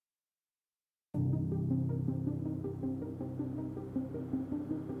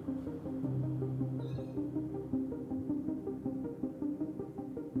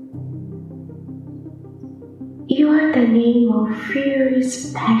You are the name of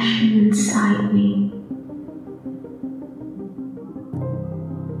fierce passion inside me.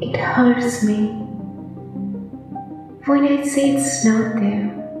 It hurts me when I say it's not there.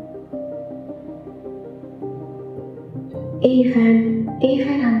 Even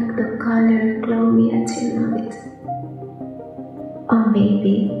on the color gloomier tonight. Or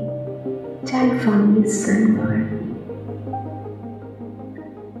maybe time from December.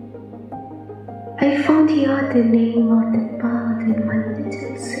 I found you're the name of the path in my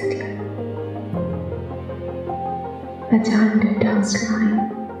little city. But I'm the dust line.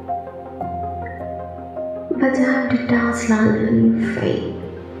 But I'm the dust line on your face.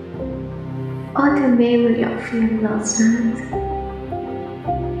 Or the memory of your last night.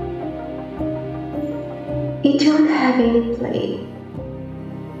 You don't have any play.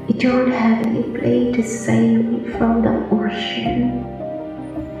 You don't have any play to save me from the ocean.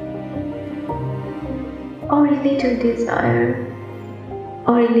 Or a little desire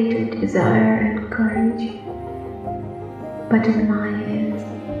and courage. But in my end,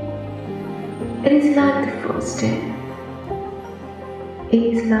 it is like the first day. It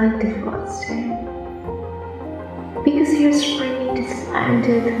is like the first day. Because your spring is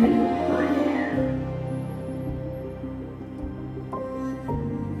slanted me with my hair.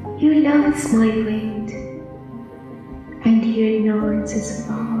 Your love is my wind, and your noise is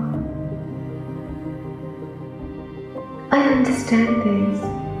flower. I understand this.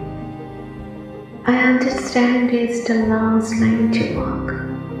 I understand it's the last line to walk.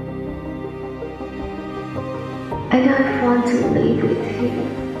 And I want to live with you.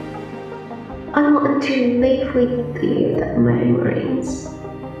 I want to live with you the memories.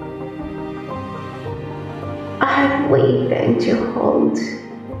 I have waiting to hold,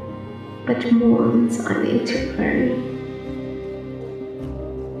 but wounds I need to bury.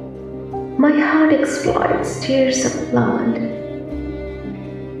 My heart exploits tears of blood.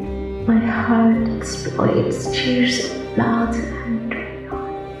 My heart exploits tears of blood and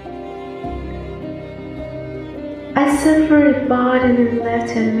rayon. I suffer a burden and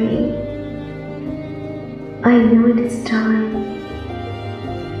left in me. I know it is time.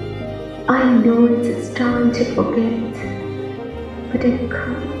 I know it is time to forget, but I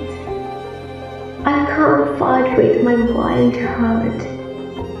can't. I can't fight with my wild heart.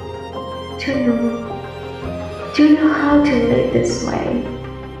 Do you know how to live this way?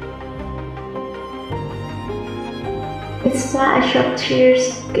 A splash of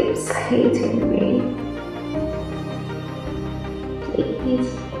tears keeps hitting me.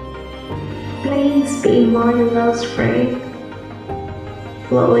 Please be my last breath,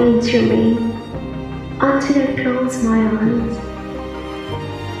 flowing to me until I close my eyes.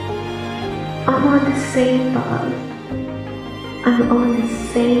 I'm on the same path. I'm on the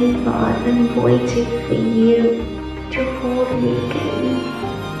same path and waiting for you to hold me again.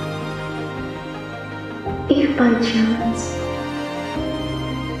 If by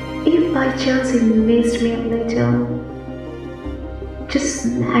chance you missed me a little, just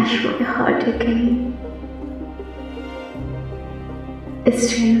smash my heart again.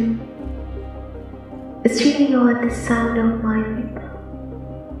 Still you are the sound of my rhythm.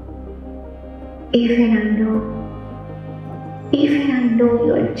 Even I know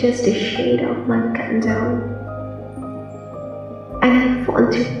you are just a shade of my candle. And I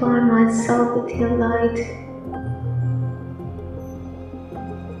want to burn myself with your light.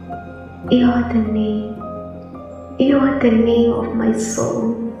 You are the name of my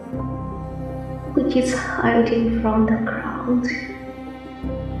soul, which is hiding from the crowd,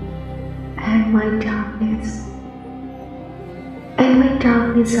 and my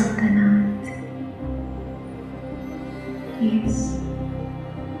darkness of the night. Yes,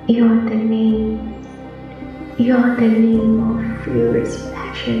 you are the name of fierce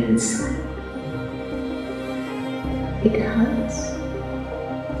passion inside. It hurts.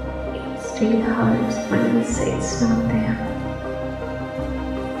 Still hurts when you say it's not there.